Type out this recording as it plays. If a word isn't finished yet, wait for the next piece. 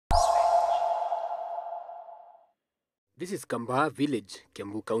This is Kambaa Village,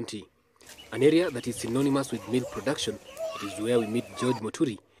 Kiambu County, an area that is synonymous with milk production. It is where we meet George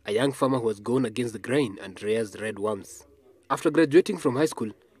Muturi, a young farmer who has gone against the grain and rears red worms. After graduating from high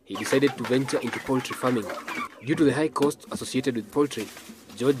school, he decided to venture into poultry farming. Due to the high costs associated with poultry,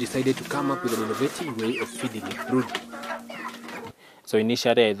 George decided to come up with an innovative way of feeding it brood. So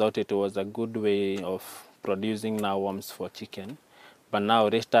initially I thought it was a good way of producing now worms for chicken. But now,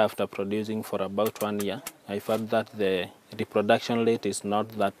 after producing for about 1 year, I found that the reproduction rate is not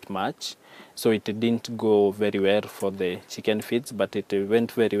that much. So it didn't go very well for the chicken feeds, but it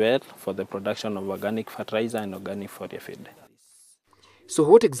went very well for the production of organic fertilizer and organic foliar feed. So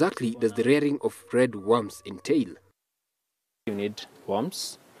what exactly does the rearing of red worms entail? You need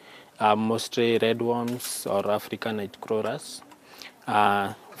worms, mostly red worms or African night crawlers.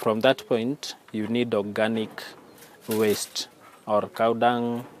 From that point, you need organic waste or cow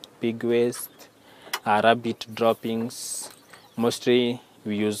dung, pig waste, rabbit droppings. Mostly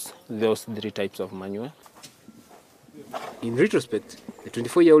we use those 3 types of manure. In retrospect, the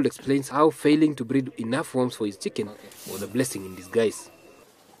 24-year-old explains how failing to breed enough worms for his chicken was a blessing in disguise.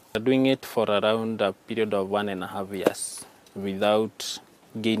 Doing it for around a period of 1.5 years without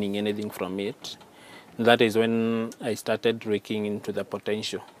gaining anything from it. That is when I started looking into the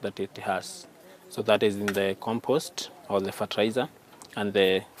potential that it has. So that is in the compost or the fertilizer and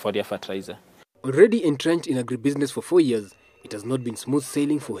the foliar fertilizer. Already entrenched in agribusiness for 4 years, it has not been smooth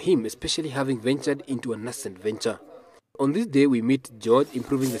sailing for him, especially having ventured into a nascent venture. On this day, we meet George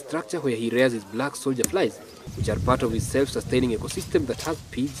improving the structure where he rears his black soldier flies, which are part of his self-sustaining ecosystem that has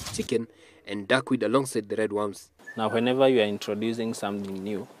pigs, chicken, and duckweed alongside the red worms. Now, whenever you are introducing something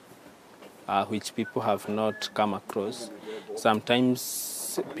new, which people have not come across,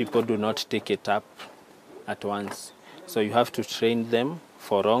 sometimes people do not take it up at once. So you have to train them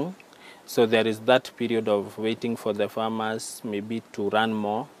for long. So there is that period of waiting for the farmers maybe to run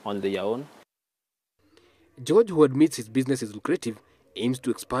more on their own. George, who admits his business is lucrative, aims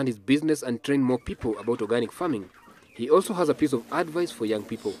to expand his business and train more people about organic farming. He also has a piece of advice for young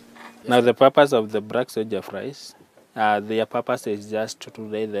people. Now, the purpose of the black soldier flies, their purpose is just to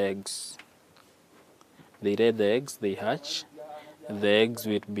lay the eggs. They lay the eggs, they hatch. The eggs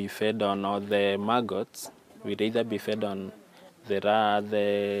will be fed on, or the maggots will either be fed on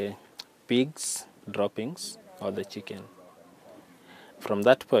the pigs' droppings or the chicken. From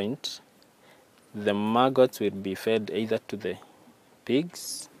that point, the maggots will be fed either to the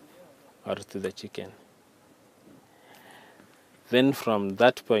pigs or to the chicken. Then from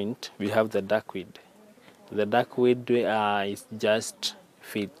that point, we have the duckweed. The duckweed is just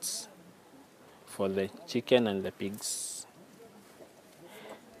feeds for the chicken and the pigs.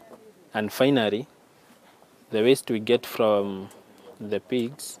 And finally, the waste we get from the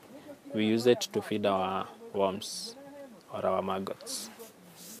pigs, we use it to feed our worms or our maggots.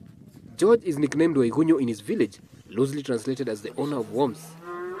 George is nicknamed Waigunyo in his village, loosely translated as the owner of worms.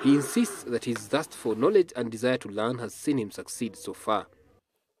 He insists that his thirst for knowledge and desire to learn has seen him succeed so far.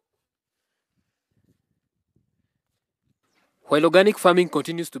 While organic farming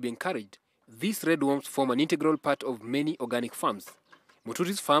continues to be encouraged, these red worms form an integral part of many organic farms.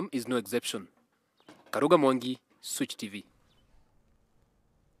 Muturi's farm is no exception. Karuga Mwangi, Switch TV.